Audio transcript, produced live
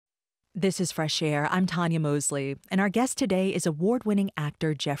This is Fresh Air. I'm Tanya Mosley, and our guest today is award-winning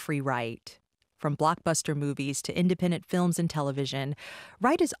actor Jeffrey Wright. From blockbuster movies to independent films and television,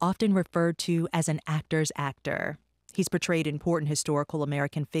 Wright is often referred to as an actor's actor. He's portrayed important historical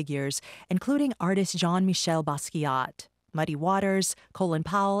American figures, including artist Jean-Michel Basquiat, Muddy Waters, Colin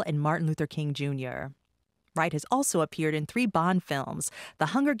Powell, and Martin Luther King Jr. Wright has also appeared in 3 Bond films, the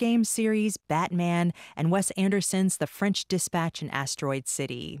Hunger Games series, Batman, and Wes Anderson's The French Dispatch and Asteroid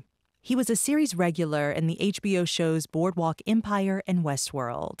City. He was a series regular in the HBO shows Boardwalk Empire and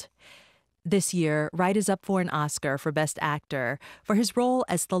Westworld. This year, Wright is up for an Oscar for Best Actor for his role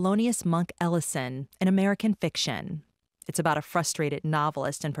as Thelonious Monk Ellison in American Fiction. It's about a frustrated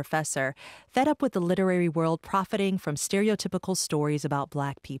novelist and professor fed up with the literary world profiting from stereotypical stories about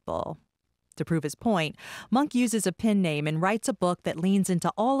Black people. To prove his point, Monk uses a pen name and writes a book that leans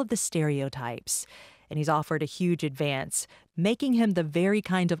into all of the stereotypes. And he's offered a huge advance, making him the very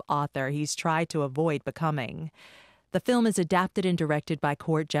kind of author he's tried to avoid becoming. The film is adapted and directed by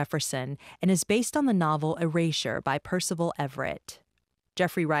Cord Jefferson and is based on the novel Erasure by Percival Everett.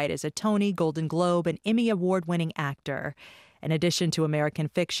 Jeffrey Wright is a Tony, Golden Globe, and Emmy Award-winning actor. In addition to American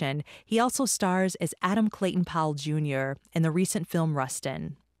Fiction, he also stars as Adam Clayton Powell Jr. in the recent film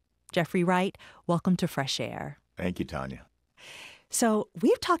Rustin. Jeffrey Wright, welcome to Fresh Air. Thank you, Tanya. So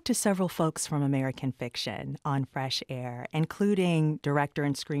we've talked to several folks from American Fiction on Fresh Air, including director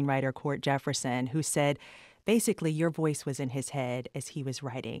and screenwriter Cord Jefferson, who said basically your voice was in his head as he was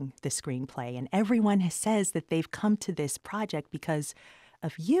writing the screenplay. And everyone says that they've come to this project because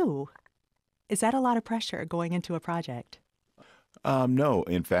of you. Is that a lot of pressure going into a project? No,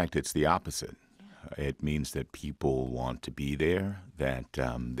 in fact, it's the opposite. It means that people want to be there, that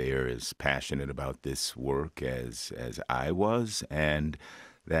they're as passionate about this work as I was, and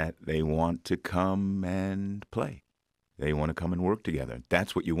that they want to come and play. They want to come and work together.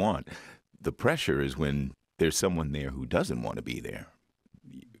 That's what you want. The pressure is when there's someone there who doesn't want to be there.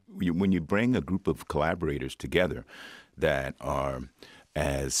 When you bring a group of collaborators together that are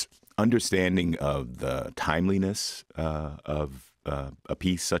as understanding of the timeliness of a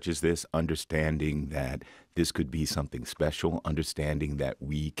piece such as this, understanding that this could be something special, understanding that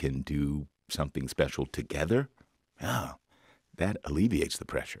we can do something special together, that alleviates the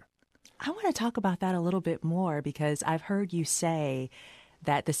pressure. I want to talk about that a little bit more because I've heard you say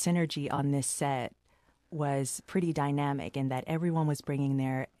that the synergy on this set was pretty dynamic and that everyone was bringing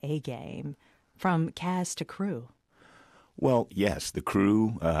their A game from cast to crew. Well, yes, the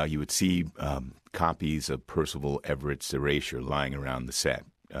crew, you would see copies of Percival Everett's Erasure lying around the set.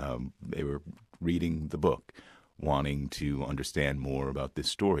 They were reading the book, wanting to understand more about this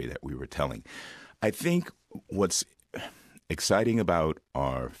story that we were telling. I think what's exciting about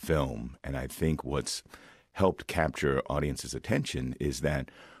our film, and I think what's helped capture audiences' attention, is that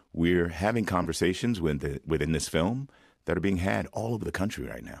we're having conversations within this film that are being had all over the country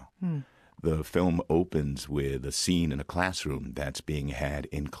right now. The film opens with a scene in a classroom that's being had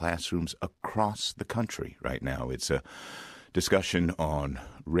in classrooms across the country right now. It's a discussion on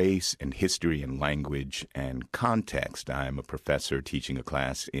race and history and language and context. I'm a professor teaching a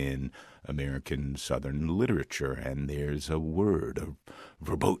class in American Southern literature, and there's a word, a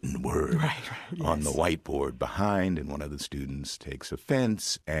verboten word, yes, on the whiteboard behind, and one of the students takes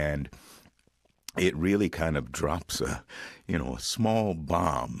offense, and it really kind of drops a small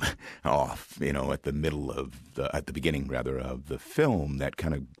bomb off, at the beginning of the film that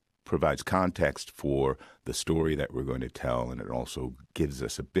kind of provides context for the story that we're going to tell, and it also gives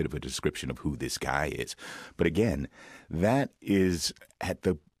us a bit of a description of who this guy is. But again, that is at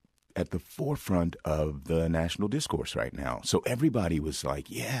the forefront of the national discourse right now. So everybody was like,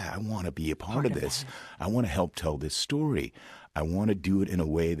 yeah, I want to be a part of this. I want to help tell this story. I want to do it in a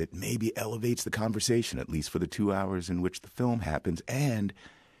way that maybe elevates the conversation, at least for the 2 hours in which the film happens. And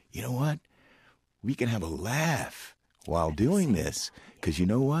you know what? We can have a laugh while doing this, because you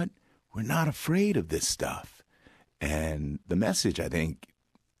know what? We're not afraid of this stuff. And the message, I think,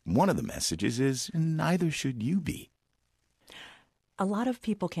 one of the messages is neither should you be. A lot of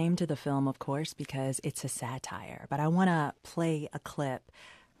people came to the film, of course, because it's a satire. But I want to play a clip.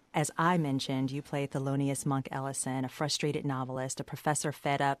 As I mentioned, you play Thelonious Monk Ellison, a frustrated novelist, a professor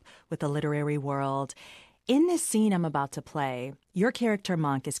fed up with the literary world. In this scene I'm about to play, your character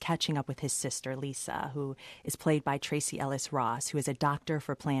Monk is catching up with his sister, Lisa, who is played by Tracee Ellis Ross, who is a doctor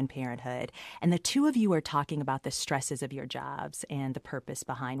for Planned Parenthood. And the two of you are talking about the stresses of your jobs and the purpose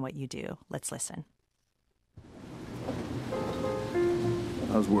behind what you do. Let's listen.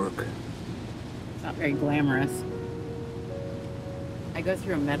 How's work? Not very glamorous. I go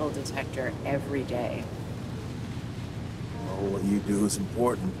through a metal detector every day. Well, what you do is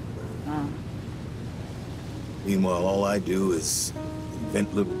important. Oh. Meanwhile, all I do is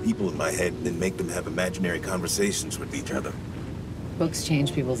invent little people in my head and then make them have imaginary conversations with each other. Books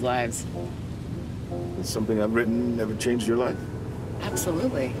change people's lives. Has something I've written never changed your life?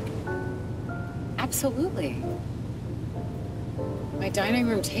 Absolutely. Absolutely. My dining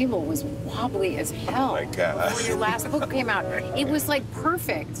room table was wobbly as hell. Oh my God. Before your last book came out. It was like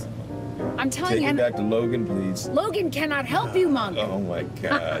perfect. I'm telling Take you. it back to Logan, please. Logan cannot help you, Monk. Oh my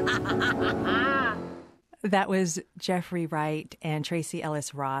God. That was Jeffrey Wright and Tracy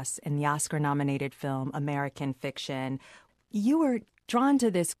Ellis Ross in the Oscar-nominated film American Fiction. You were drawn to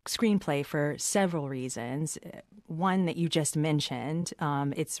this screenplay for several reasons. One that you just mentioned,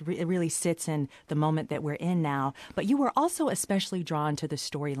 it really sits in the moment that we're in now. But you were also especially drawn to the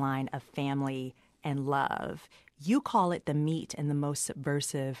storyline of family and love. You call it the meat and the most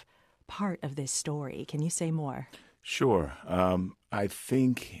subversive part of this story. Can you say more? Sure. I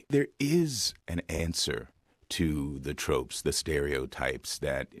think there is an answer to the tropes, the stereotypes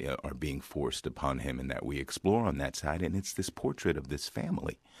that are being forced upon him and that we explore on that side. And it's this portrait of this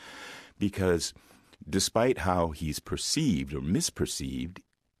family. Because despite how he's perceived or misperceived,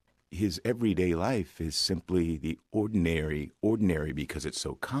 his everyday life is simply the ordinary because it's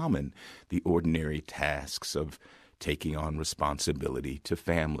so common, the ordinary tasks of taking on responsibility to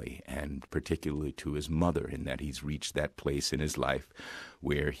family, and particularly to his mother, in that he's reached that place in his life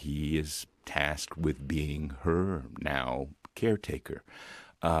where he is tasked with being her now caretaker.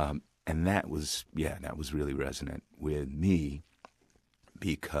 And that was really resonant with me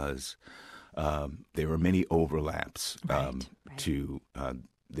because there were many overlaps Right. to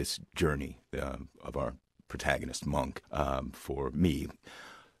this journey of our protagonist, Monk, for me.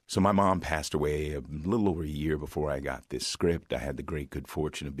 So my mom passed away a little over a year before I got this script. I had the great good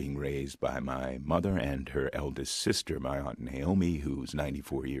fortune of being raised by my mother and her eldest sister, my Aunt Naomi, who's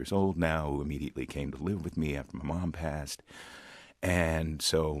 94 years old now, who immediately came to live with me after my mom passed. And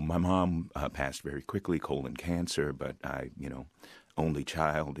so my mom passed very quickly, colon cancer, but I, only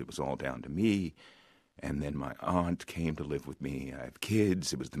child, it was all down to me. And then my aunt came to live with me. I have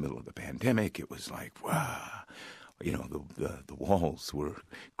kids. It was the middle of the pandemic. It was like, wow. The walls were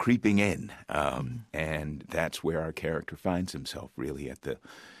creeping in, and that's where our character finds himself really at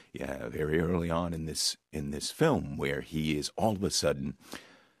very early on in this film, where he is all of a sudden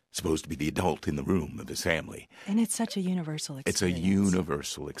supposed to be the adult in the room of his family. And it's such a universal experience. It's a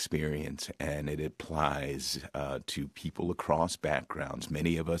universal experience, and it applies to people across backgrounds.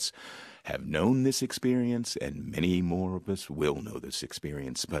 Many of us have known this experience, and many more of us will know this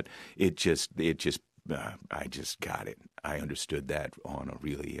experience. But I just got it. I understood that on a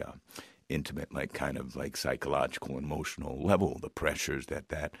really intimate, kind of psychological, emotional level. The pressures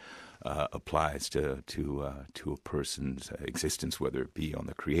that applies to a person's existence, whether it be on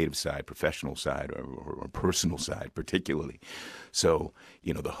the creative side, professional side, or personal side, particularly. So,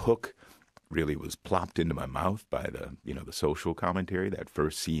 the hook really was plopped into my mouth by the social commentary, that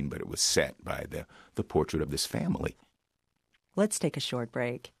first scene, but it was set by the portrait of this family. Let's take a short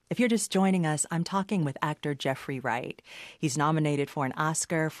break. If you're just joining us, I'm talking with actor Jeffrey Wright. He's nominated for an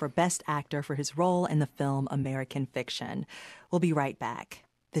Oscar for Best Actor for his role in the film American Fiction. We'll be right back.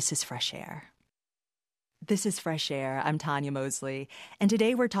 This is Fresh Air. This is Fresh Air. I'm Tanya Mosley, and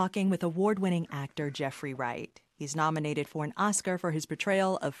today we're talking with award-winning actor Jeffrey Wright. He's nominated for an Oscar for his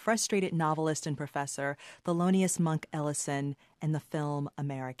portrayal of frustrated novelist and professor Thelonious Monk Ellison in the film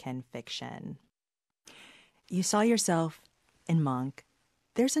American Fiction. You saw yourself in Monk.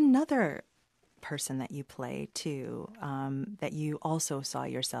 There's another person that you play, too, that you also saw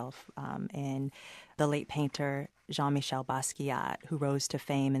yourself in, the late painter Jean-Michel Basquiat, who rose to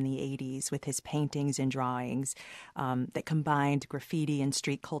fame in the 80s with his paintings and drawings that combined graffiti and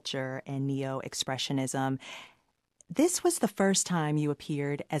street culture and neo-expressionism. This was the first time you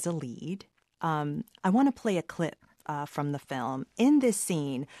appeared as a lead. I want to play a clip from the film. In this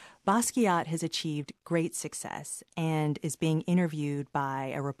scene, Basquiat has achieved great success and is being interviewed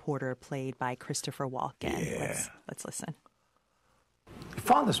by a reporter played by Christopher Walken. Yeah. Let's listen. Your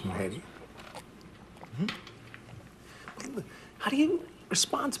father's from Haiti. How do you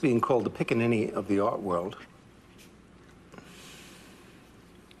respond to being called a pickaninny of the art world?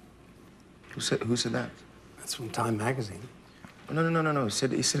 Who said that? That's from Time magazine. No. He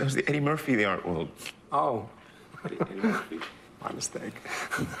said I was the Eddie Murphy of the art world. Oh. My mistake.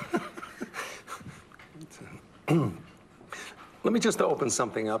 Let me just open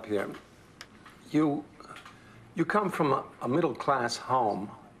something up here. You come from a middle-class home.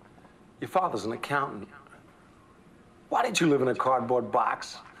 Your father's an accountant. Why did you live in a cardboard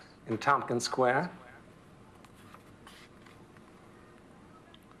box in Tompkins Square?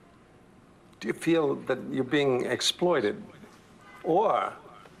 Do you feel that you're being exploited? Or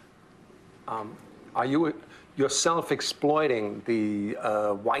are you yourself exploiting the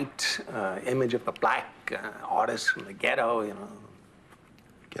white image of the black artist from the ghetto, you know?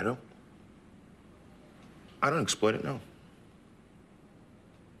 Ghetto? I don't exploit it, no.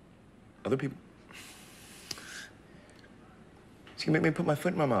 Other people... It's gonna make me put my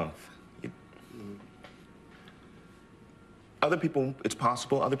foot in my mouth. Other people, it's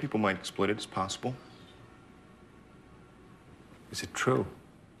possible. Other people might exploit it, it's possible. Is it true?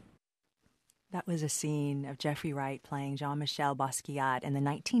 That was a scene of Jeffrey Wright playing Jean-Michel Basquiat in the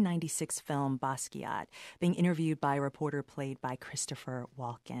 1996 film Basquiat, being interviewed by a reporter played by Christopher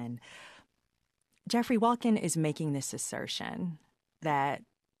Walken. Jeffrey Walken is making this assertion that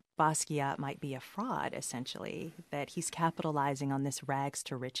Basquiat might be a fraud, essentially, that he's capitalizing on this rags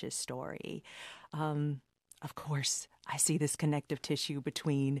to riches story. Of course, I see this connective tissue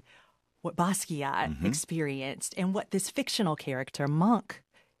between what Basquiat experienced and what this fictional character, Monk,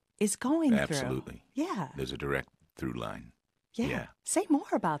 is going through. Absolutely. Yeah. There's a direct through line. Yeah. Say more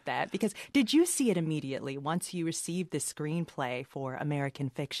about that, because did you see it immediately once you received the screenplay for American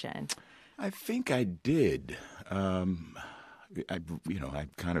Fiction? I think I did. I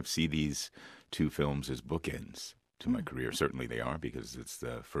kind of see these two films as bookends to my career. Certainly they are, because it's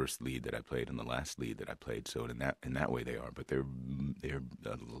the first lead that I played and the last lead that I played. So in that way they are. But there are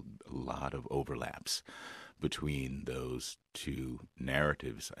a lot of overlaps between those two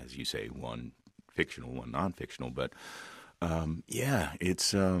narratives, as you say, one fictional, one non-fictional. But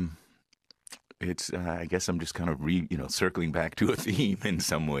it's I guess I'm just kind of circling back to a theme in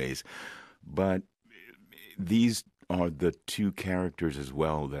some ways. But these are the two characters as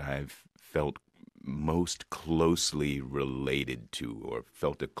well that I've felt most closely related to, or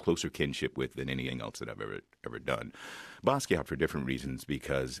felt a closer kinship with, than anything else that I've ever done. Basquiat for different reasons,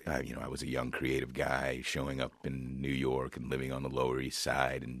 because I was a young creative guy showing up in New York and living on the Lower East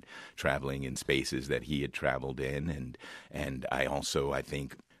Side and traveling in spaces that he had traveled in, and I also, I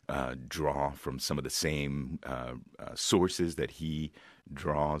think, draw from some of the same sources that he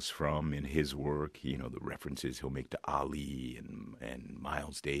draws from in his work. The references he'll make to Ali and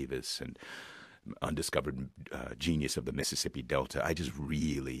Miles Davis and undiscovered genius of the Mississippi Delta. I just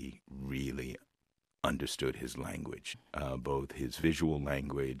really, really understood his language, both his visual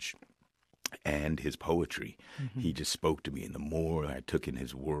language and his poetry. He just spoke to me, and the more I took in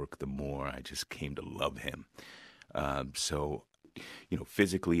his work, the more I just came to love him.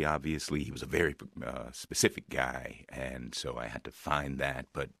 Physically, obviously, he was a very specific guy, and so I had to find that.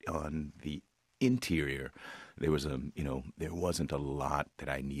 But on the interior, there wasn't a lot that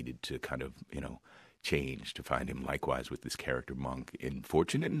I needed to kind of, change to find him. Likewise with this character Monk, in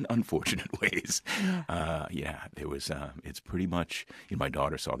fortunate and unfortunate ways. There was, it's pretty much, my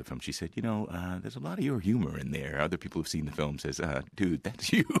daughter saw the film. She said, there's a lot of your humor in there. Other people who've seen the film says, dude,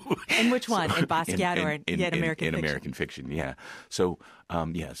 that's you. In which one? In Basquiat or in American Fiction? In American Fiction, yeah. So,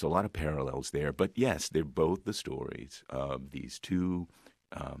 so a lot of parallels there. But yes, they're both the stories of these two,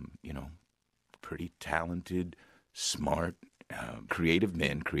 pretty talented, smart, creative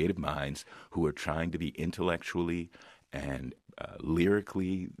men, creative minds, who are trying to be intellectually and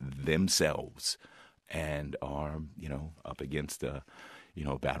lyrically themselves, and are, up against a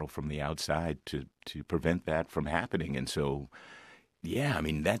battle from the outside to prevent that from happening. And so,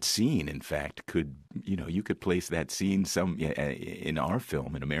 that scene, in fact, could, you could place that scene in our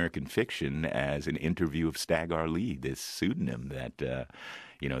film, in American Fiction, as an interview of Stag Lee, this pseudonym that,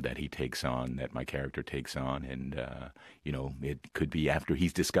 that he takes on, that my character takes on. And, it could be after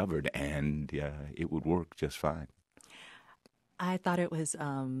he's discovered, and it would work just fine. I thought it was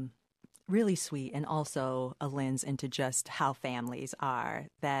really sweet, and also a lens into just how families are.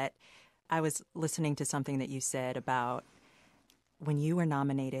 That I was listening to something that you said about when you were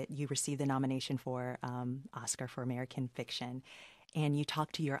nominated, you received the nomination for Oscar for American Fiction, and you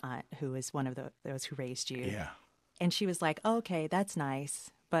talked to your aunt, who is one of those who raised you. Yeah. And she was like, oh, okay, that's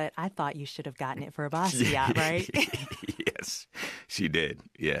nice, but I thought you should have gotten it for Basquiat, right? Yes, she did.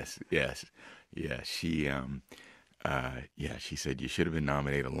 Yes. Yeah, she she said you should have been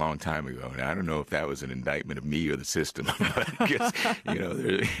nominated a long time ago. And I don't know if that was an indictment of me or the system, because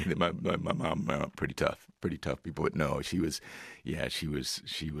my mom, pretty tough people. But no, she was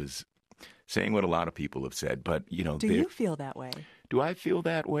saying what a lot of people have said. But do you feel that way? Do I feel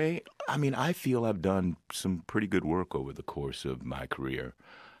that way? I mean, I feel I've done some pretty good work over the course of my career.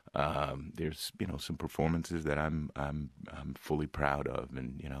 There's some performances that I'm fully proud of,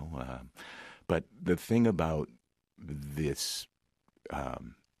 and but the thing about this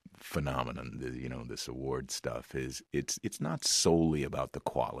phenomenon, this award stuff, is it's not solely about the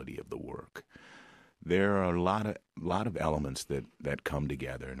quality of the work. There are a lot of elements that come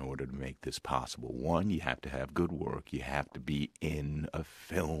together in order to make this possible. One, you have to have good work. You have to be in a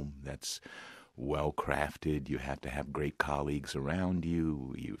film that's well crafted. You have to have great colleagues around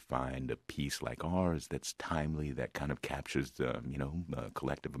you. You find a piece like ours that's timely, that kind of captures the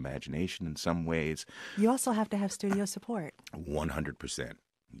collective imagination in some ways. You also have to have studio support. 100%.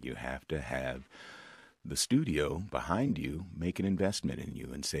 You have to have the studio behind you make an investment in you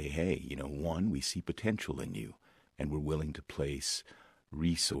and say, hey, one, we see potential in you, and we're willing to place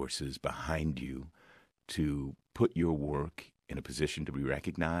resources behind you to put your work in a position to be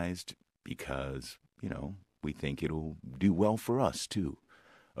recognized, because, we think it'll do well for us too,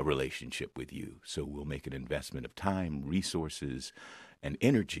 a relationship with you. So we'll make an investment of time, resources, and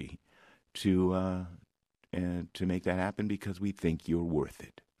energy to make that happen, because we think you're worth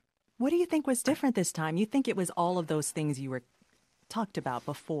it. What do you think was different this time? You think it was all of those things you were talked about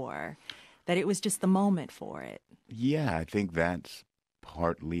before, that it was just the moment for it? Yeah, I think that's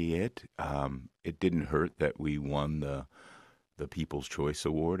partly it. It didn't hurt that we won the People's Choice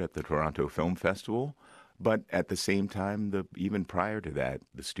Award at the Toronto Film Festival. But at the same time, even prior to that,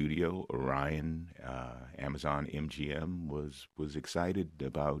 the studio, Orion, Amazon, MGM, was excited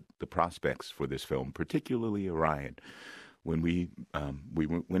about the prospects for this film, particularly Orion. When we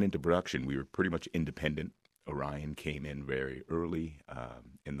went into production, we were pretty much independent. Orion came in very early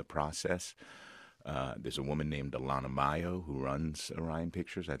in the process. There's a woman named Alana Mayo who runs Orion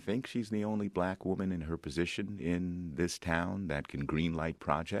Pictures. I think she's the only black woman in her position in this town that can greenlight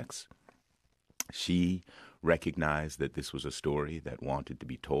projects. She recognized that this was a story that wanted to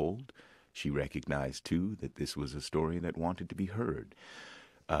be told. She recognized, too, that this was a story that wanted to be heard.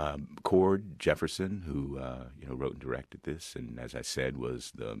 Cord Jefferson, who wrote and directed this, and as I said,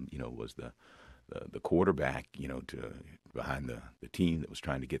 was the quarterback, behind the team that was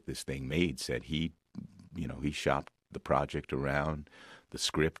trying to get this thing made, said he shopped the project around, the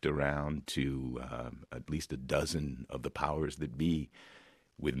script around to at least a dozen of the powers that be,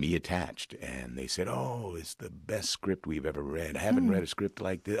 with me attached, and they said, "Oh, it's the best script we've ever read. I haven't read a script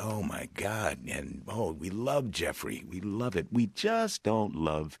like this. Oh my God!" And we love Jeffrey. We love it. We just don't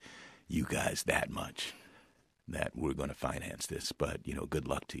love you guys that much that we're going to finance this. But good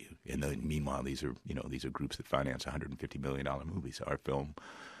luck to you. And then, meanwhile, these are groups that finance $150 million movies. Our film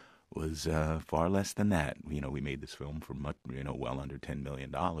was far less than that. We made this film for well under $10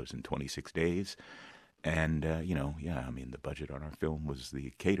 million in 26 days. And, the budget on our film was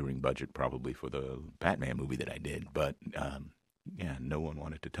the catering budget probably for the Batman movie that I did. But, no one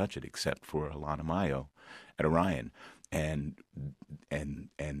wanted to touch it except for Alana Mayo at Orion. And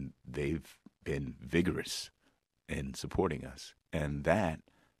they've been vigorous in supporting us. And that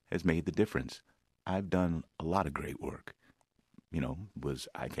has made the difference. I've done a lot of great work, was,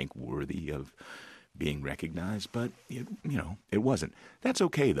 I think, worthy of being recognized. But, it wasn't. That's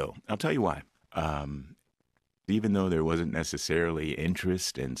okay, though. I'll tell you why. Even though there wasn't necessarily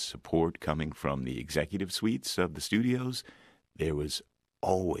interest and support coming from the executive suites of the studios, there was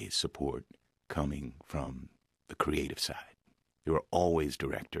always support coming from the creative side. There were always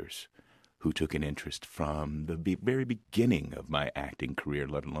directors who took an interest from the very beginning of my acting career,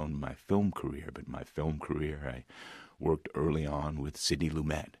 let alone my film career. But my film career, I worked early on with Sidney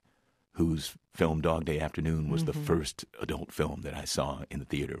Lumet, whose film Dog Day Afternoon was the first adult film that I saw in the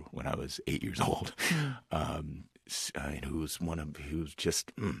theater when I was 8 years old. Who's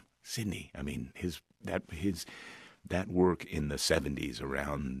just Sidney. I mean, that work in the 70s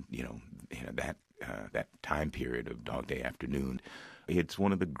around that time period of Dog Day Afternoon. It's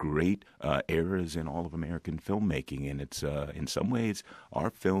one of the great eras in all of American filmmaking, and it's in some ways our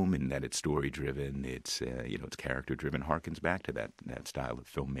film in that it's story driven, it's character driven, harkens back to that style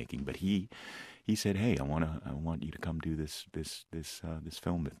of filmmaking. But he said, "Hey, I want you to come do this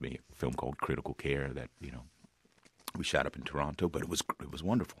film with me." A film called Critical Care that we shot up in Toronto, but it was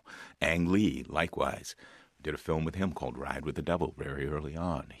wonderful. Ang Lee, likewise, did a film with him called Ride with the Devil very early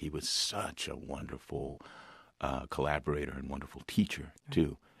on. He was such a wonderful collaborator and wonderful teacher,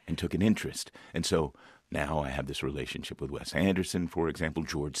 too, and took an interest. And so now I have this relationship with Wes Anderson, for example,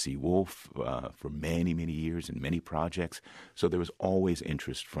 George C. Wolfe, for many, many years in many projects. So there was always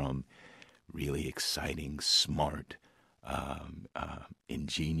interest from really exciting, smart,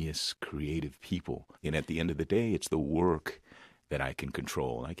 ingenious, creative people. And at the end of the day, it's the work that I can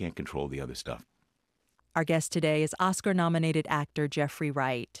control. I can't control the other stuff. Our guest today is Oscar-nominated actor Jeffrey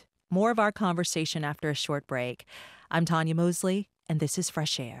Wright. More of our conversation after a short break. I'm Tanya Mosley, and this is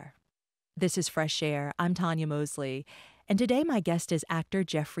Fresh Air. This is Fresh Air. I'm Tanya Mosley. And today my guest is actor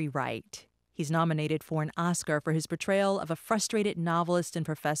Jeffrey Wright. He's nominated for an Oscar for his portrayal of a frustrated novelist and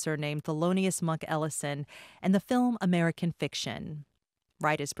professor named Thelonious Monk Ellison in the film American Fiction.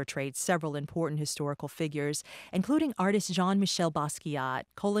 Wright has portrayed several important historical figures, including artist Jean-Michel Basquiat,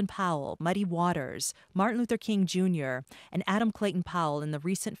 Colin Powell, Muddy Waters, Martin Luther King Jr., and Adam Clayton Powell in the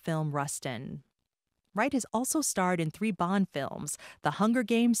recent film Rustin. Wright has also starred in 3 Bond films, the Hunger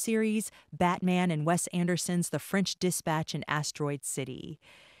Games series, Batman, and Wes Anderson's The French Dispatch and Asteroid City.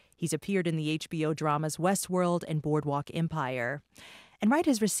 He's appeared in the HBO dramas Westworld and Boardwalk Empire. And Wright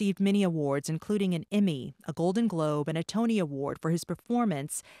has received many awards, including an Emmy, a Golden Globe, and a Tony Award for his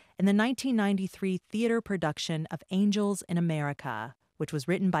performance in the 1993 theater production of Angels in America, which was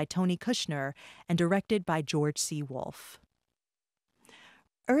written by Tony Kushner and directed by George C. Wolfe.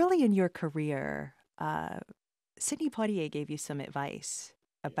 Early in your career, Sidney Poitier gave you some advice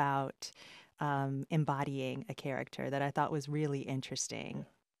about embodying a character that I thought was really interesting.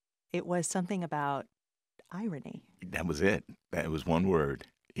 It was something about irony. That was it. That was one word.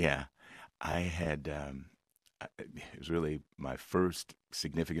 Yeah. I had, it was really my first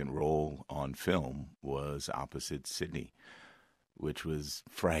significant role on film was opposite Sidney, which was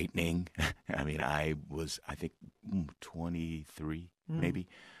frightening. I mean, I think 23, maybe.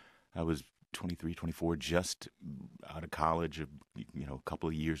 I was 23, 24, just out of college, a couple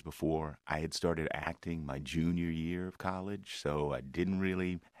of years before. I had started acting my junior year of college, so I didn't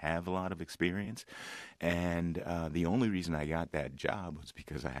really have a lot of experience. And the only reason I got that job was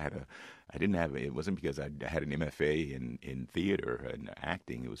because it wasn't because I had an MFA in theater and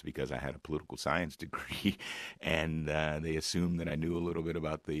acting. It was because I had a political science degree, and they assumed that I knew a little bit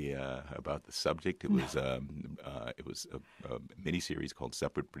about the subject. It was a miniseries called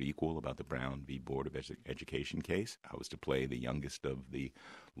Separate but Equal about the Brown v. Board of Education case. I was to play the youngest of the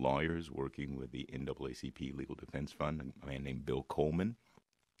lawyers working with the NAACP Legal Defense Fund, a man named Bill Coleman,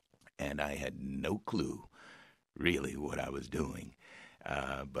 and I had no clue really what I was doing.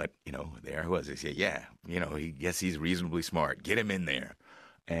 But, there I was. They said, he's reasonably smart. Get him in there.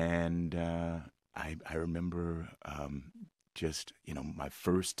 And I remember my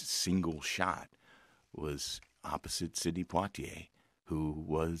first single shot was opposite Sidney Poitier, who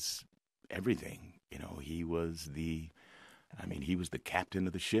was everything. He was the captain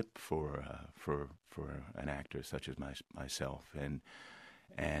of the ship for an actor such as myself.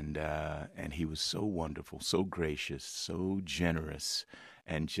 And he was so wonderful, so gracious, so generous,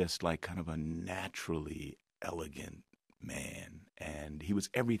 and just like kind of a naturally elegant man. And he was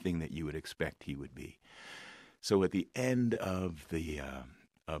everything that you would expect he would be. So at the end of the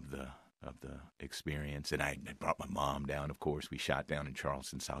experience, and I brought my mom down. Of course, we shot down in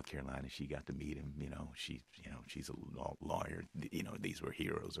Charleston, South Carolina. She got to meet him. She's a lawyer. These were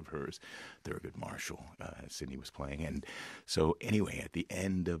heroes of hers. Thurgood Marshall, Sidney was playing, and so anyway, at the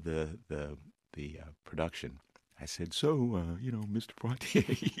end of the production, I said, "So, Mr.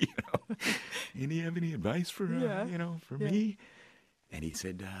 Poitier, any have any advice for me?" And he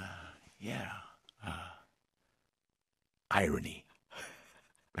said, irony.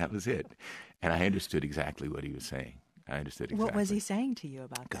 That was it. And I understood exactly what he was saying. What was he saying to you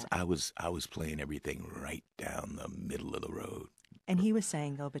about that? Because I was playing everything right down the middle of the road. And he was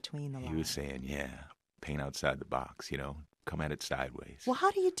saying go between the lines. He was saying, paint outside the box, come at it sideways. Well,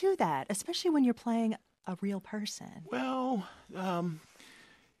 how do you do that, especially when you're playing a real person? Well, a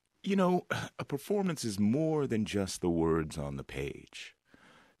performance is more than just the words on the page.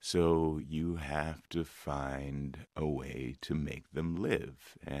 So you have to find a way to make them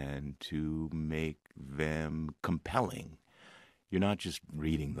live and to make them compelling. You're not just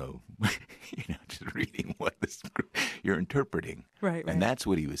reading, though. You're not just reading what you're interpreting. Right. And that's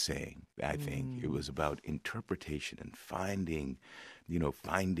what he was saying, I think. It was about interpretation and finding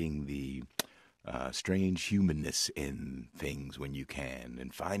the strange humanness in things when you can,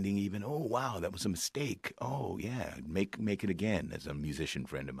 and finding even, oh wow, that was a mistake. Oh yeah, make it again. As a musician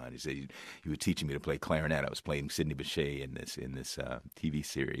friend of mine, he said he was teaching me to play clarinet. I was playing Sidney Bechet in this TV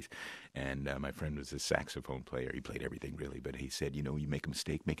series, and my friend was a saxophone player. He played everything really, but he said, you make a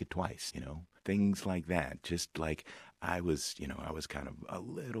mistake, make it twice. Things like that. Just like I was kind of a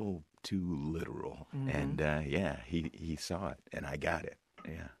little too literal, and he saw it, and I got it.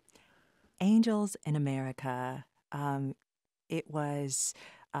 Yeah. Angels in America. It was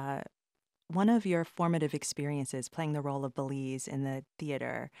one of your formative experiences playing the role of Belize in the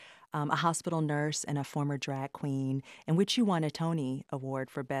theater, a hospital nurse and a former drag queen, in which you won a Tony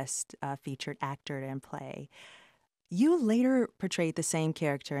Award for Best Featured Actor in Play. You later portrayed the same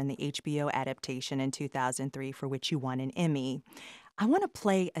character in the HBO adaptation in 2003, for which you won an Emmy. I want to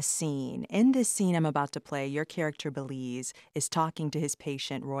play a scene. In this scene I'm about to play, your character, Belize, is talking to his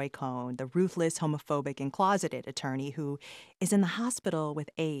patient, Roy Cohn, the ruthless, homophobic, and closeted attorney who is in the hospital with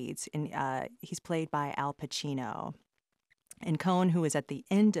AIDS. And he's played by Al Pacino. And Cohn, who is at the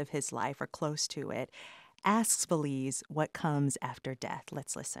end of his life or close to it, asks Belize what comes after death.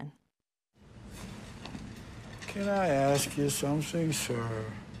 Let's listen. Can I ask you something, sir?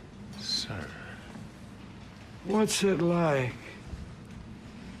 Sir. What's it like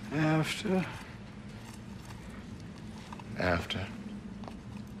after? After?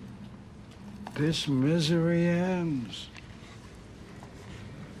 This misery ends.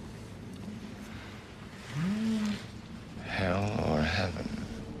 Hell or heaven?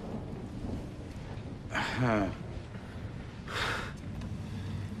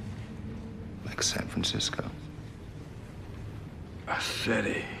 Like San Francisco. A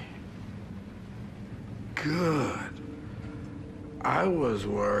city. Good. I was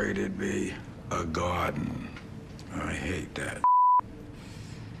worried it'd be a garden. I hate that.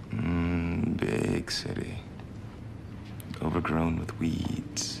 Big city. Overgrown with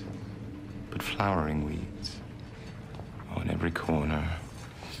weeds. But flowering weeds. On every corner,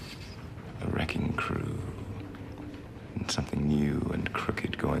 a wrecking crew. And something new and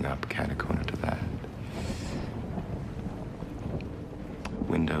crooked going up catacorner to that.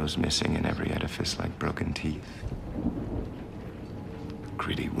 Windows missing in every edifice like broken teeth.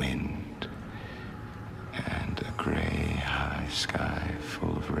 Gritty wind. And a gray high sky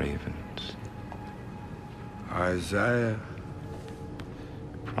full of ravens. Isaiah.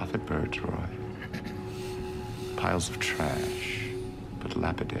 Prophet birds, Roy. Piles of trash, but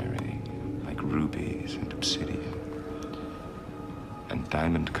lapidary, like rubies and obsidian. And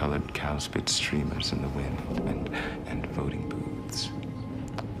diamond-colored cowspit streamers in the wind, and voting booths.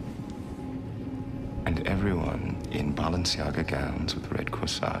 And everyone in Balenciaga gowns with red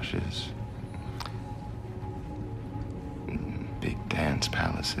corsages. Big dance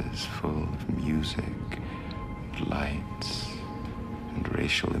palaces full of music, and lights, and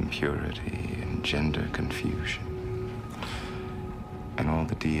racial impurity, and gender confusion. And all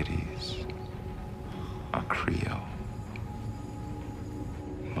the deities are Creole,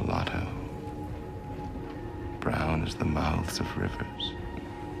 mulatto, brown as the mouths of rivers.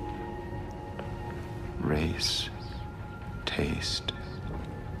 Race, taste,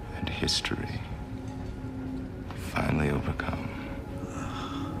 and history finally overcome.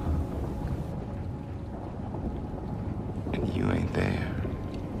 And you ain't there.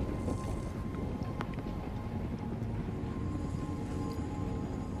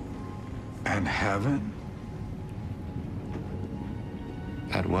 And heaven?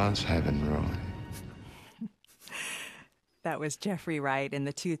 That was heaven, Roy. That was Jeffrey Wright in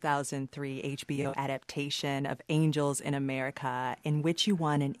the 2003 HBO adaptation of Angels in America, in which you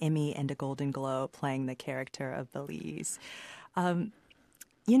won an Emmy and a Golden Globe playing the character of Belize. You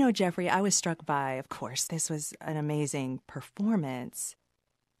know, Jeffrey, I was struck by, of course, this was an amazing performance.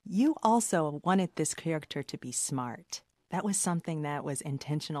 You also wanted this character to be smart. That was something that was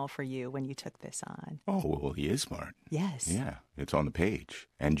intentional for you when you took this on. Oh, well, he is smart. Yes. Yeah, it's on the page.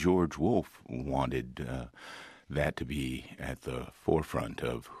 And George Wolfe wanted that to be at the forefront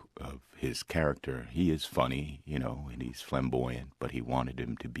of his character. He is funny, you know, and he's flamboyant, but he wanted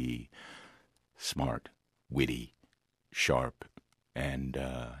him to be smart, witty, sharp, and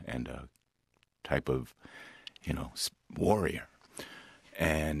a type of, you know, warrior.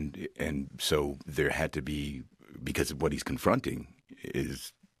 And so there had to be, because what he's confronting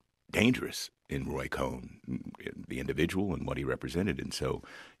is dangerous in Roy Cohn, the individual and what he represented. And so,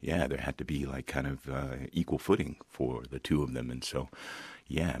 yeah, there had to be like kind of equal footing for the two of them. And so,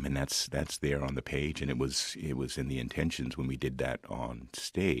 yeah, I mean, that's there on the page. And it was in the intentions when we did that on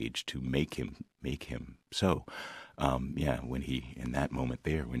stage to make him so. Yeah, when he, in that moment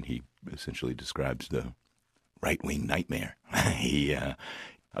there, when he essentially describes the right-wing nightmare,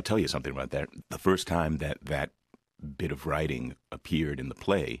 I'll tell you something about that. The first time that bit of writing appeared in the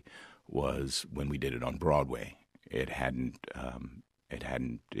play was when we did it on Broadway. It hadn't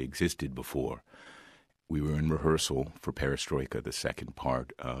existed before. We were in rehearsal for Perestroika, the second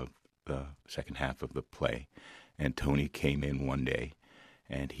part of the second half of the play, and Tony came in one day,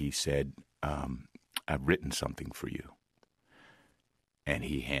 and he said, "I've written something for you." And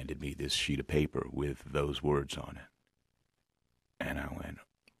he handed me this sheet of paper with those words on it, and I went,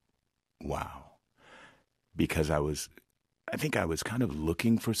 "Wow." Because I think I was kind of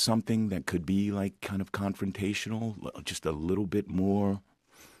looking for something that could be like kind of confrontational, just a little bit more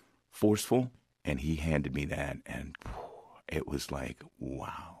forceful. And he handed me that, and it was like,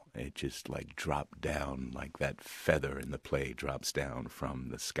 wow. It just like dropped down like that feather in the play drops down from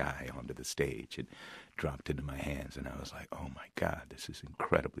the sky onto the stage. It dropped into my hands, and I was like, oh my God, this is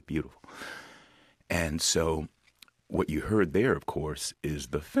incredibly beautiful. And so what you heard there, of course, is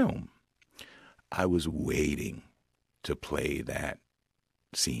the film. I was waiting to play that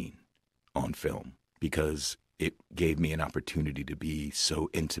scene on film because it gave me an opportunity to be so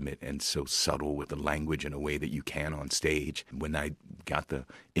intimate and so subtle with the language in a way that you can on stage. When I got the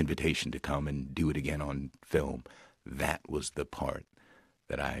invitation to come and do it again on film, that was the part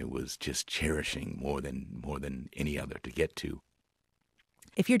that I was just cherishing more than any other to get to.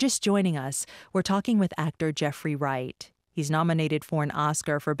 If you're just joining us, we're talking with actor Jeffrey Wright. He's nominated for an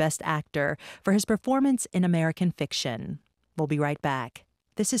Oscar for Best Actor for his performance in American Fiction. We'll be right back.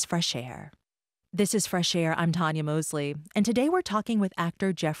 This is Fresh Air. This is Fresh Air. I'm Tanya Mosley, and today we're talking with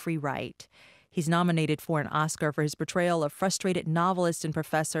actor Jeffrey Wright. He's nominated for an Oscar for his portrayal of frustrated novelist and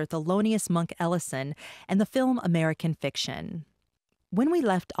professor Thelonious Monk Ellison and the film American Fiction. When we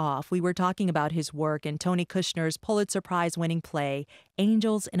left off, we were talking about his work in Tony Kushner's Pulitzer Prize-winning play,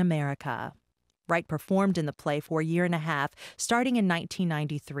 Angels in America. Wright performed in the play for a year and a half, starting in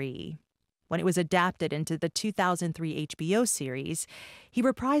 1993. When it was adapted into the 2003 HBO series, he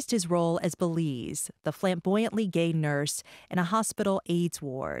reprised his role as Belize, the flamboyantly gay nurse in a hospital AIDS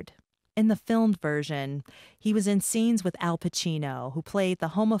ward. In the filmed version, he was in scenes with Al Pacino, who played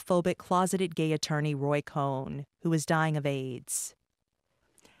the homophobic closeted gay attorney Roy Cohn, who was dying of AIDS.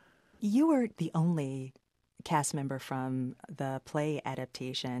 You were the only cast member from the play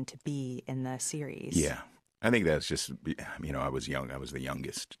adaptation to be in the series. Yeah. I think that's just, I was young. I was the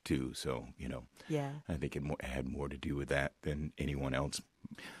youngest, too. So, yeah. I think it had more to do with that than anyone else.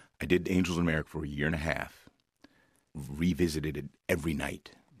 I did Angels in America for a year and a half, revisited it every night,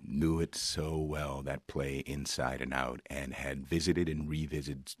 knew it so well, that play inside and out, and had visited and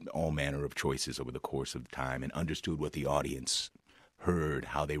revisited all manner of choices over the course of time and understood what the audience heard,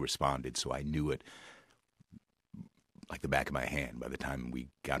 how they responded. So I knew it like the back of my hand by the time we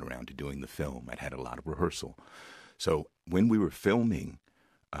got around to doing the film. I'd had a lot of rehearsal. So when we were filming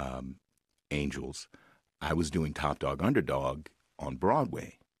Angels, I was doing Top Dog Underdog on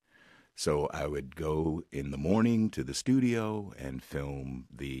Broadway. So I would go in the morning to the studio and film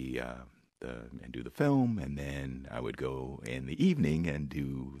and do the film, and then I would go in the evening and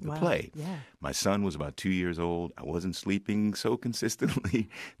do the play. Yeah. My son was about 2 years old. I wasn't sleeping so consistently.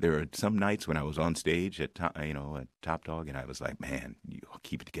 There are some nights when I was on stage at Top Dog, and I was like, man, you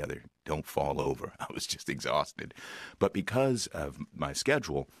keep it together. Don't fall over. I was just exhausted. But because of my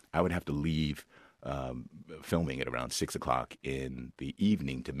schedule, I would have to leave filming at around 6 o'clock in the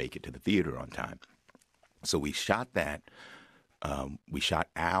evening to make it to the theater on time. So we shot that. We shot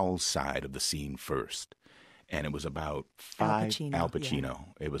Al's side of the scene first, and it was about Al Pacino.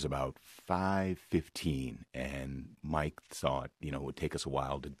 Yeah. It was about 5:15, and Mike thought, it would take us a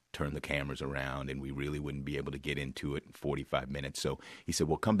while to turn the cameras around, and we really wouldn't be able to get into it in 45 minutes. So he said,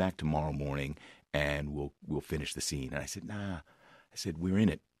 "Well, come back tomorrow morning, and we'll finish the scene." And I said, "Nah." I said, "We're in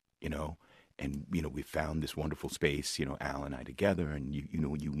it, And we found this wonderful space, Al and I together, and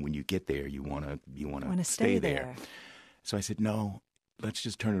when you get there, you want to stay there." So I said, "No, let's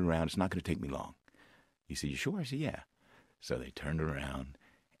just turn it around. It's not going to take me long." He said, "You sure?" I said, "Yeah." So they turned it around,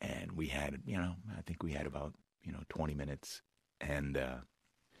 and we had, I think we had about, 20 minutes, and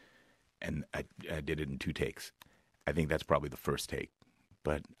I did it in 2 takes. I think that's probably the first take,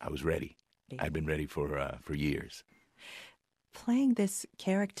 but I was ready. I'd been ready for years. Playing this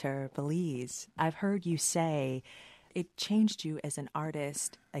character, Belize, I've heard you say it changed you as an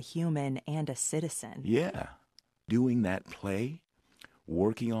artist, a human, and a citizen. Yeah. Doing that play,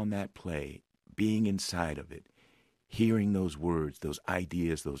 working on that play, being inside of it, hearing those words, those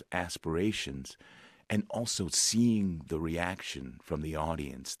ideas, those aspirations, and also seeing the reaction from the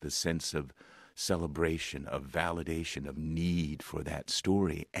audience, the sense of celebration, of validation, of need for that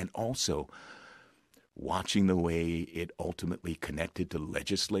story, and also watching the way it ultimately connected to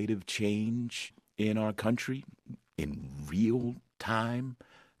legislative change in our country in real time.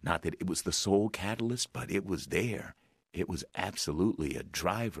 Not that it was the sole catalyst, but it was there. It was absolutely a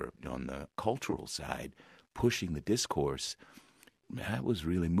driver on the cultural side, pushing the discourse. That was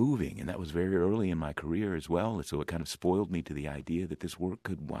really moving, and that was very early in my career as well. So it kind of spoiled me to the idea that this work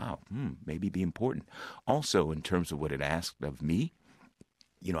could, maybe be important. Also, in terms of what it asked of me,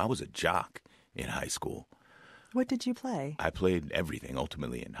 I was a jock in high school. What did you play? I played everything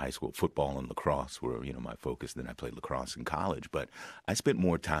ultimately in high school. Football and lacrosse were, my focus. Then I played lacrosse in college. But I spent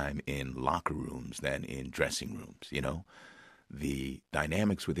more time in locker rooms than in dressing rooms, the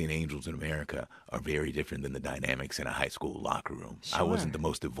dynamics within Angels in America are very different than the dynamics in a high school locker room. Sure. I wasn't the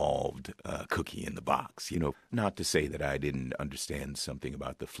most evolved cookie in the box, you know. Not to say that I didn't understand something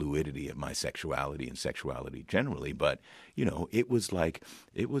about the fluidity of my sexuality and sexuality generally, but, you know, it was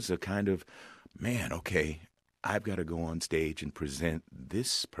a kind of, man, okay, I've got to go on stage and present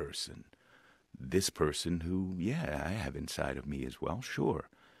this person who, yeah, I have inside of me as well, sure,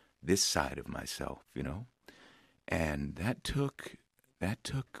 this side of myself, you know. And that took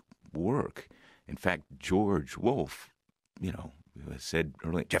work. In fact, George Wolfe, you know, said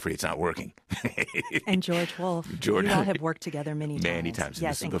earlier, Jeffrey, it's not working. And George Wolfe, you all have worked together many times. Many times.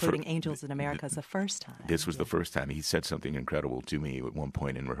 Yes, including Angels in America is the first time. This was the first time. He said something incredible to me at one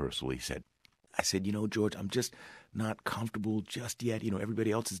point in rehearsal. I said, you know, George, I'm just not comfortable just yet. You know,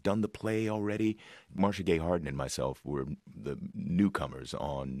 everybody else has done the play already. Marcia Gay Harden and myself were the newcomers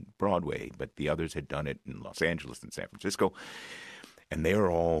on Broadway, but the others had done it in Los Angeles and San Francisco. And they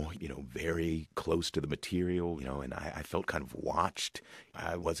were all, you know, very close to the material, you know, and I felt kind of watched.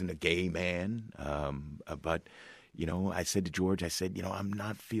 I wasn't a gay man, but, you know, I said to George, you know, I'm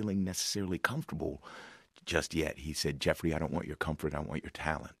not feeling necessarily comfortable just yet. He said, Jeffrey, I don't want your comfort, I want your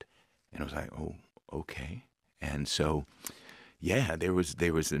talent. And I was like, oh, okay. And so, yeah, there was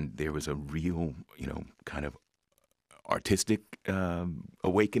a real, you know, kind of artistic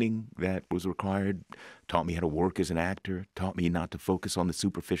awakening that was required. Taught me how to work as an actor. Taught me not to focus on the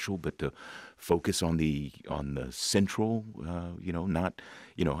superficial, but to focus on the central. You know, not,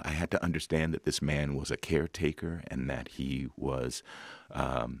 you know, I had to understand that this man was a caretaker and that he was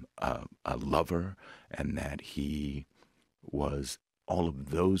a lover and that he was all of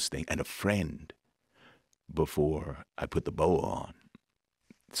those things, and a friend before I put the bow on.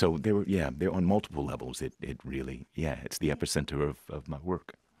 So they're on multiple levels. It really, it's the epicenter of my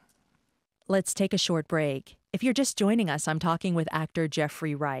work. Let's take a short break. If you're just joining us, I'm talking with actor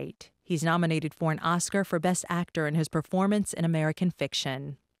Jeffrey Wright. He's nominated for an Oscar for Best Actor in his performance in American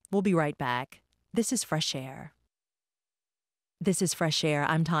Fiction. We'll be right back. This is Fresh Air. This is Fresh Air.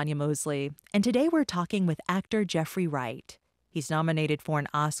 I'm Tanya Mosley, and today we're talking with actor Jeffrey Wright. He's nominated for an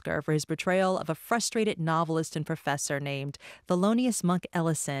Oscar for his portrayal of a frustrated novelist and professor named Thelonious Monk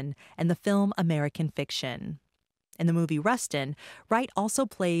Ellison in the film American Fiction. In the movie Rustin, Wright also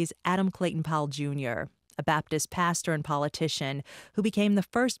plays Adam Clayton Powell Jr., a Baptist pastor and politician who became the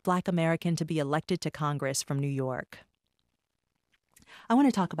first Black American to be elected to Congress from New York. I want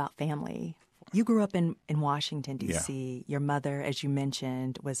to talk about family. You grew up in Washington, D.C. Yeah. Your mother, as you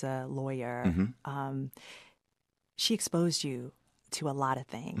mentioned, was a lawyer. Mm-hmm. She exposed you to a lot of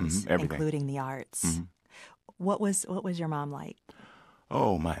things, including the arts. Mm-hmm. What was your mom like?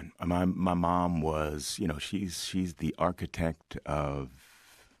 Oh, my mom was, you know, she's the architect of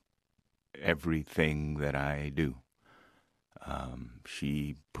everything that I do.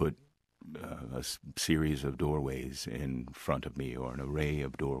 She put a series of doorways in front of me, or an array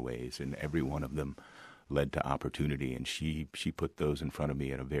of doorways, and every one of them led to opportunity, and she put those in front of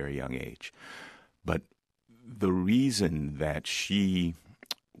me at a very young age. But the reason that she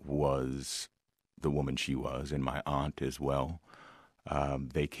was the woman she was, and my aunt as well,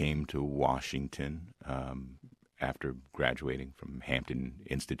 they came to Washington after graduating from Hampton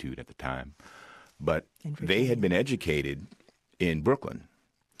Institute at the time. But they had been educated in Brooklyn.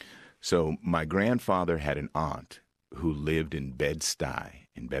 So my grandfather had an aunt who lived in Bed-Stuy,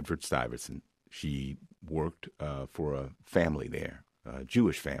 in Bedford-Stuyvesant. She worked for a family there, a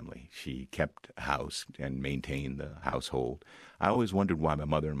Jewish family. She kept house and maintained the household. I always wondered why my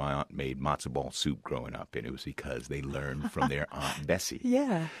mother and my aunt made matzo ball soup growing up, and it was because they learned from their Aunt Bessie.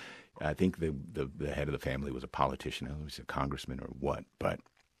 Yeah. I think the head of the family was a politician. I don't know if he was a congressman or what. But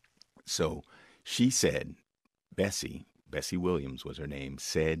so she said, Bessie Williams was her name,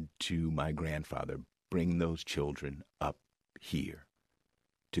 said to my grandfather, bring those children up here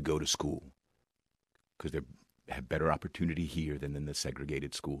to go to school because they have better opportunity here than in the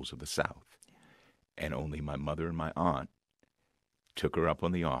segregated schools of the South. Yeah. And only my mother and my aunt took her up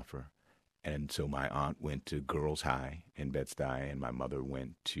on the offer. And so my aunt went to Girls High in Bed-Stuy, and my mother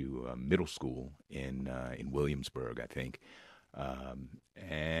went to middle school in Williamsburg, I think.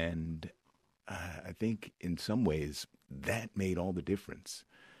 And I think in some ways that made all the difference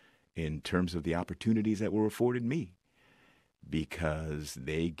in terms of the opportunities that were afforded me, because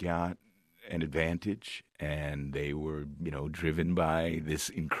they got an advantage and they were, driven by this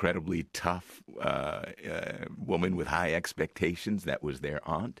incredibly tough woman with high expectations that was their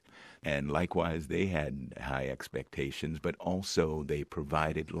aunt. And likewise, they had high expectations, but also they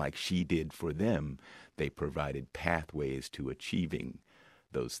provided, like she did for them, they provided pathways to achieving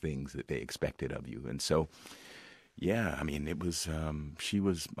those things that they expected of you. And so, Yeah, I mean, it was.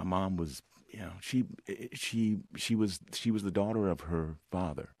 My mom was. You know, she was the daughter of her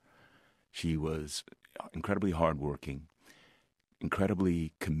father. She was incredibly hardworking,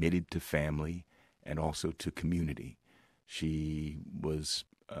 incredibly committed to family and also to community. She was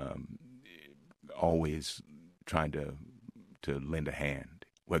always trying to lend a hand,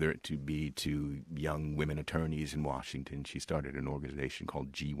 whether it to be to young women attorneys in Washington. She started an organization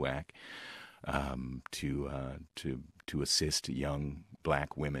called GWAC to assist young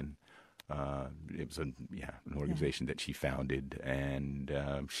black women. It was an organization that she founded, and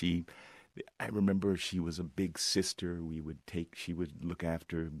I remember she was a big sister. She would look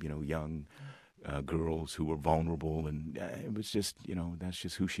after, young girls who were vulnerable, and it was just, that's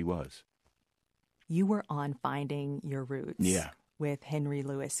just who she was. You were on Finding Your Roots with Henry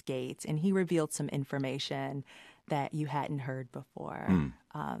Louis Gates, and he revealed some information that you hadn't heard before.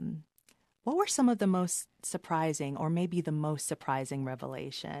 What were some of the most surprising, or maybe the most surprising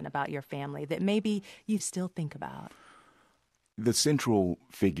revelation about your family that maybe you still think about? The central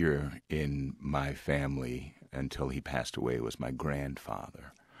figure in my family until he passed away was my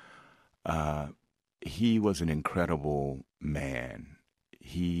grandfather. He was an incredible man.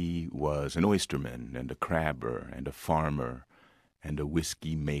 He was an oysterman and a crabber and a farmer and a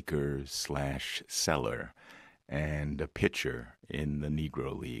whiskey maker / seller and a pitcher in the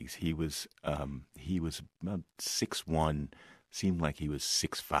Negro Leagues. He was about 6'1", seemed like he was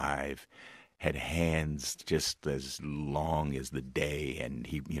 6'5", had hands just as long as the day, and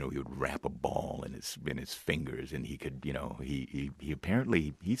he would wrap a ball in his fingers, and he could, he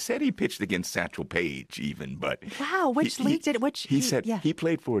apparently, he said he pitched against Satchel Paige even, but wow, he said he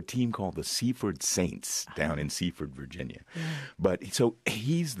played for a team called the Seaford Saints down in Seaford, Virginia. Yeah. But so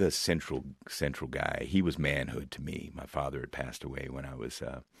he's the central guy. He was manhood to me. My father had passed away when I was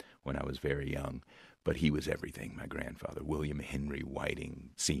very young, but he was everything. My grandfather, William Henry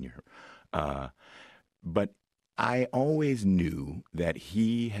Whiting Sr. But I always knew that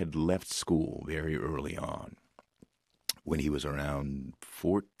he had left school very early on. When he was around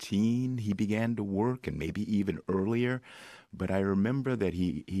 14, he began to work, and maybe even earlier. But I remember that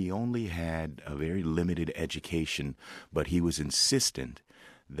he only had a very limited education, but he was insistent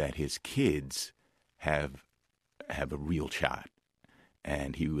that his kids have a real shot.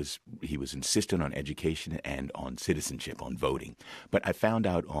 And he was insistent on education and on citizenship, on voting. But I found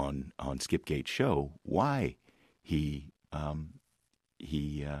out on Skip Gates' show why he had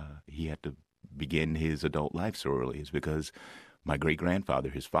to begin his adult life so early. Is because my great-grandfather,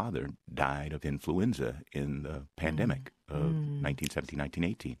 his father, died of influenza in the pandemic of 1917,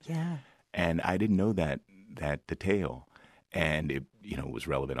 1918. Yeah. And I didn't know that detail. And it was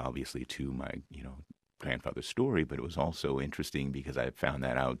relevant, obviously, to my, grandfather's story, but it was also interesting because I found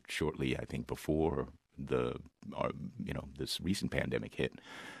that out shortly, I think, before this recent pandemic hit.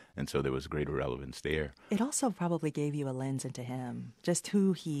 And so there was greater relevance there. It also probably gave you a lens into him, just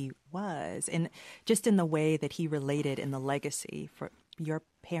who he was, and just in the way that he related in the legacy for your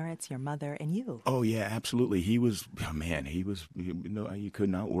parents, your mother, and you. Oh, yeah, absolutely. He was, you could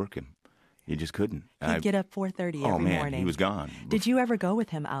not work him. You just couldn't. He'd get up 4:30 every morning. He was gone. Did you ever go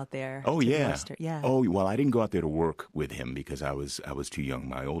with him out there? Oh, yeah. Yeah. Oh, well, I didn't go out there to work with him because I was too young.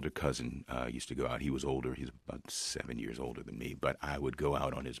 My older cousin used to go out. He was older. He's about 7 years older than me. But I would go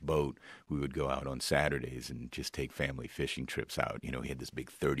out on his boat. We would go out on Saturdays and just take family fishing trips out. He had this big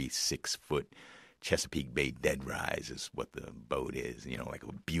 36-foot Chesapeake Bay Dead Rise is what the boat is, like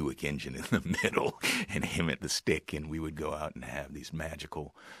a Buick engine in the middle and him at the stick. And we would go out and have these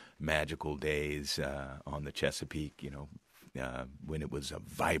magical days on the Chesapeake, when it was a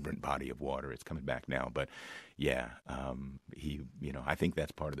vibrant body of water. It's coming back now. But, yeah, I think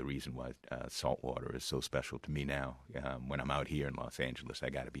that's part of the reason why salt water is so special to me now. When I'm out here in Los Angeles, I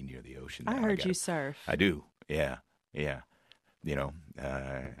got to be near the ocean now. I heard you surf. I do, yeah. I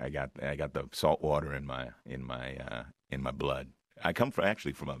got the salt water in my blood. I come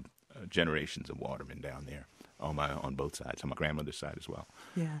from generations of watermen down there on both sides, on my grandmother's side as well.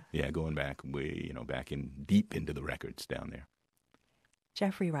 Yeah, going back deep into the records down there.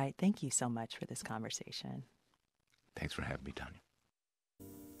 Jeffrey Wright, thank you so much for this conversation. Thanks for having me, Tanya.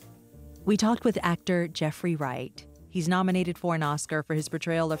 We talked with actor Jeffrey Wright. He's nominated for an Oscar for his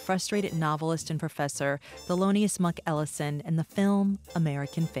portrayal of frustrated novelist and professor Thelonious Monk Ellison in the film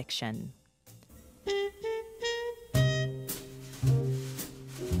American Fiction.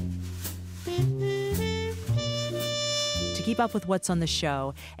 To keep up with what's on the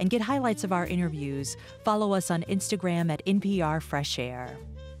show and get highlights of our interviews, follow us on Instagram at NPR Fresh Air.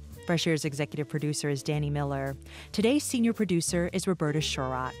 Fresh Air's executive producer is Danny Miller. Today's senior producer is Roberta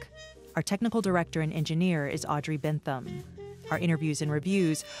Shorrock. Our technical director and engineer is Audrey Bentham. Our interviews and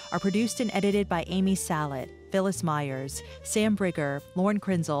reviews are produced and edited by Amy Sallet, Phyllis Myers, Sam Brigger, Lauren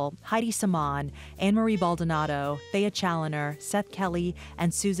Krenzel, Heidi Saman, Anne-Marie Baldonado, Thea Challoner, Seth Kelly,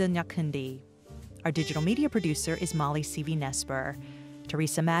 and Susan Nyakundi. Our digital media producer is Molly C.V. Nesper.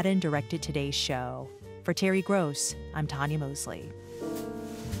 Teresa Madden directed today's show. For Terry Gross, I'm Tanya Mosley.